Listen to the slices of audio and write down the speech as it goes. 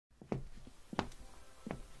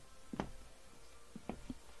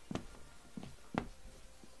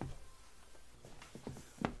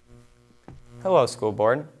Hello, School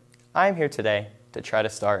Board. I'm here today to try to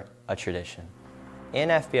start a tradition. In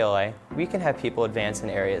FBLA, we can have people advance in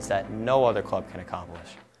areas that no other club can accomplish.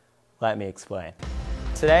 Let me explain.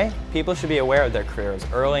 Today, people should be aware of their careers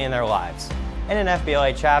early in their lives. In an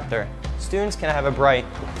FBLA chapter, students can have a bright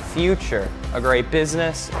future, a great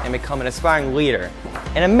business, and become an aspiring leader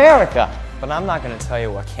in America. But I'm not going to tell you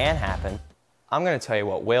what can happen. I'm going to tell you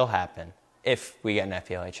what will happen. If we get an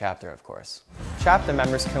FBLA chapter, of course. Chapter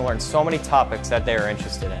members can learn so many topics that they are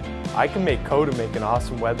interested in. I can make code and make an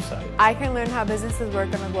awesome website. I can learn how businesses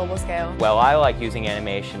work on a global scale. Well, I like using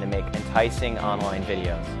animation to make enticing online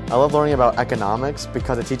videos. I love learning about economics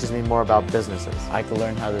because it teaches me more about businesses. I can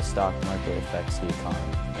learn how the stock market affects the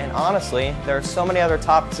economy. And honestly, there are so many other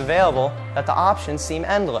topics available that the options seem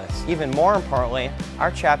endless. Even more importantly, our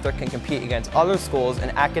chapter can compete against other schools in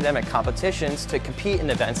academic competitions to compete in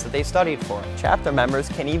events that they studied for. Chapter members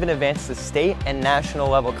can even advance to state and national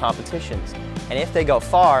level competitions. And if they go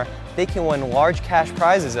far, they can win large cash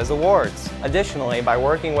prizes as awards. Additionally, by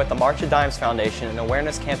working with the March of Dimes Foundation and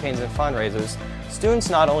awareness campaigns and fundraisers, students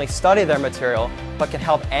not only study their material, but can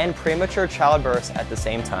help end premature childbirths at the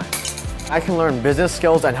same time. I can learn business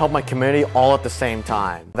skills and help my community all at the same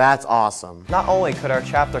time. That's awesome. Not only could our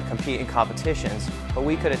chapter compete in competitions, but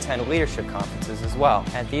we could attend leadership conferences as well.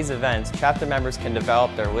 At these events, chapter members can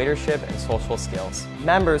develop their leadership and social skills.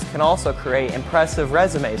 Members can also create impressive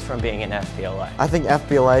resumes from being in FBLA. I think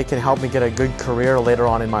FBLA can help me get a good career later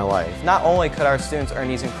on in my life. Not only could our students earn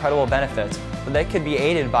these incredible benefits, but they could be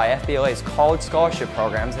aided by FBLA's college scholarship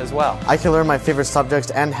programs as well. I can learn my favorite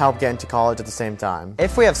subjects and help get into college at the same time.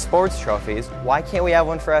 If we have sports trophies, why can't we have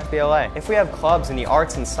one for FBLA? If we have clubs in the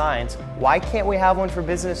arts and science, why can't we have one for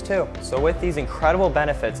business too? So with these incredible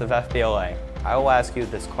benefits of FBLA, I will ask you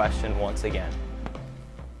this question once again.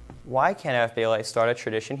 Why can't FBLA start a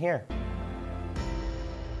tradition here?